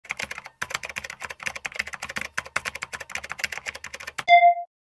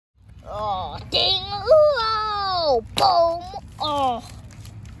Oh, boom. Oh.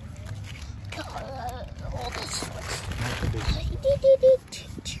 God. Oh, this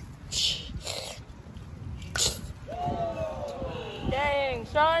Dang,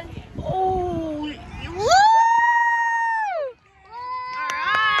 son. Oh. Woo! Alright.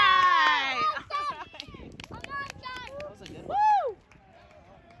 Come on, son. That was a good one. Woo!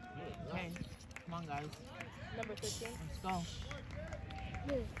 Okay, come on, guys. Number 15. Let's go.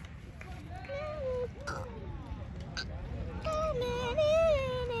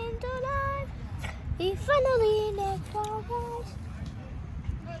 He finally next to us.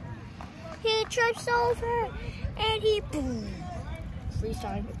 He trips over and he boom. Freeze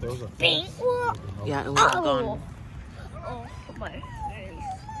time. Bing. Yeah, it was gone. Oh my face.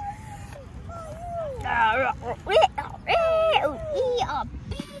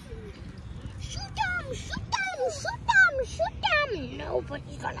 Shoot them! Shoot them! Shoot them! Shoot them!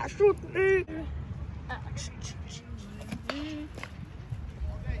 Nobody's gonna shoot me.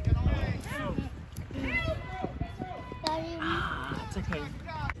 It's okay.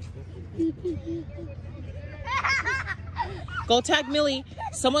 Go tag Mili.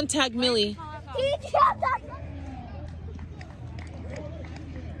 Someone tag Mili.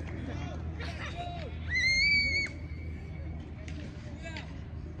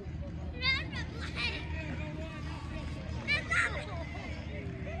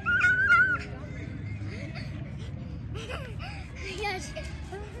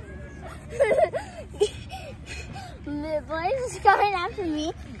 Blazey is coming after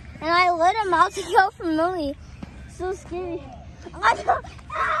me, and I let him out to go for Mili. So scary.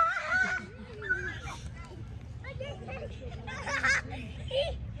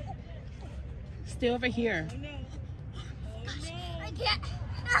 Stay over here. I can't.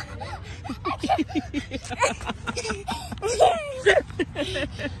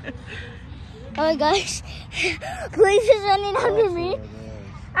 Oh my gosh. Blazey is running after me.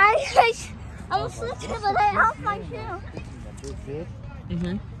 I'm slipping, but I off my shoe.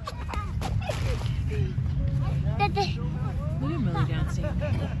 Mm-hmm. Look at Mili dancing.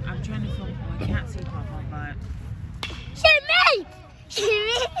 I'm trying to film. I can't see Poppa, but. Shimmy!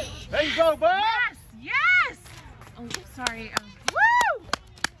 Shimmy! There you go, bud! Yes! Yes! Oh, sorry. Woo!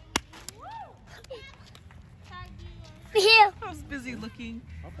 Here. I was busy looking.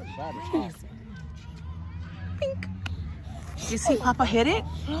 Pink. You see Poppa hit it?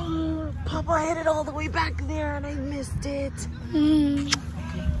 Poppa hit it all the way back there and I missed it.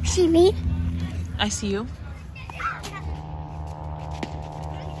 See me? I see you.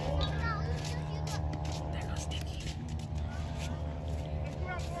 There goes Drakey.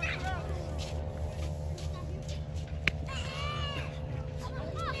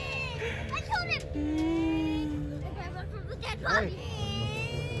 I killed him. Hey.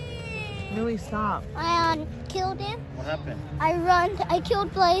 Mili, stop. I killed him. What happened? I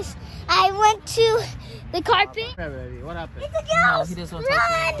killed Blaze. I went to the carpet. Hey, baby, what happened? It's a No, ghost. he doesn't want to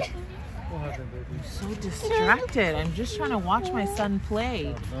Run! touch me. What happened, baby? I'm so distracted. I'm just trying to watch my son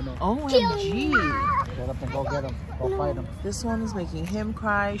play. No. OMG. Get up and go get him. Go fight him. This one is making him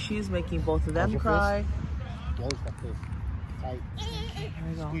cry. She's making both of them Your cry. Close like this. Tight. Here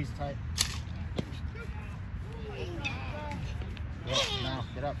we go. Squeeze tight. Yeah, now,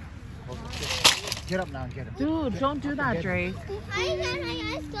 get up. Get up now and get him. Dude, don't do that, Drake. I got my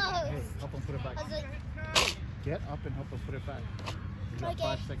eyes closed. Hey, help him put it back. Get up and help him put it back. You got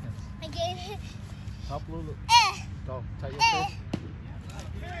 5 seconds. I gave it. Help Lulu. Go, tight your face.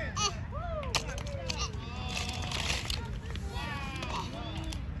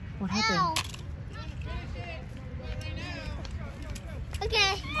 What happened?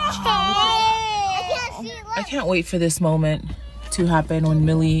 Okay. I can't see it. I can't wait for this moment to happen when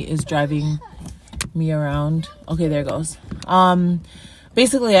Mili is driving me around. Okay, there it goes.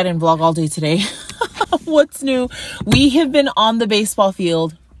 Basically, I didn't vlog all day today. What's new? We have been on the baseball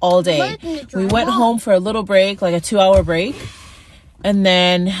field all day. We went home for a little break, like a 2-hour break, and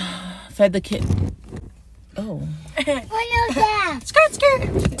then fed the kid. Oh. Skirt,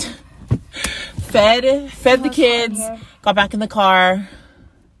 skirt. Fed the kids, got back in the car,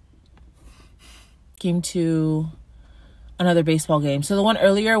 came to another baseball game. So the one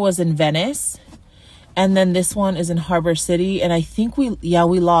earlier was in Venice, and then this one is in Harbor City, and I think we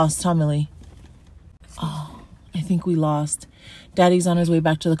lost, huh, Mili? Oh, I think we lost. Daddy's on his way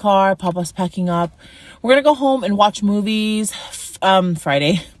back to the car. Papa's packing up. We're gonna go home and watch movies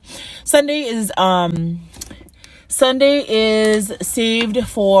Friday. Sunday is saved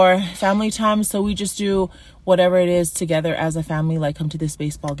for family time, so we just do whatever it is together as a family, like come to this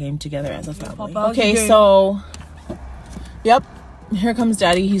baseball game together as a family. Okay, so yep, here comes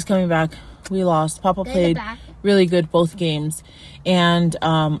Daddy. He's coming back. We lost. Papa played really good both games. And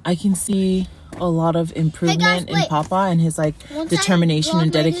I can see a lot of improvement in Poppa and his like determination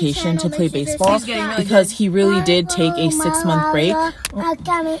and dedication to play baseball, because he really did take a 6-month break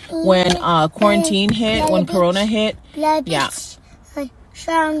when quarantine hit, when Corona hit. Yeah.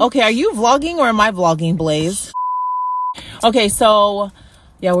 Okay, are you vlogging or am I vlogging, Blaze? Okay, so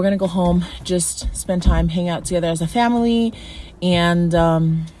yeah, we're gonna go home, just spend time, hang out together as a family, and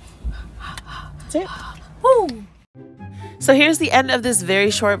that's it. Woo! So here's the end of this very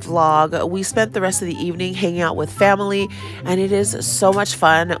short vlog. We spent the rest of the evening hanging out with family, and it is so much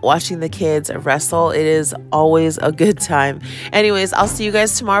fun watching the kids wrestle. It is always a good time. Anyways, I'll see you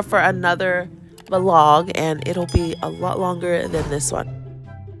guys tomorrow for another vlog, and it'll be a lot longer than this one.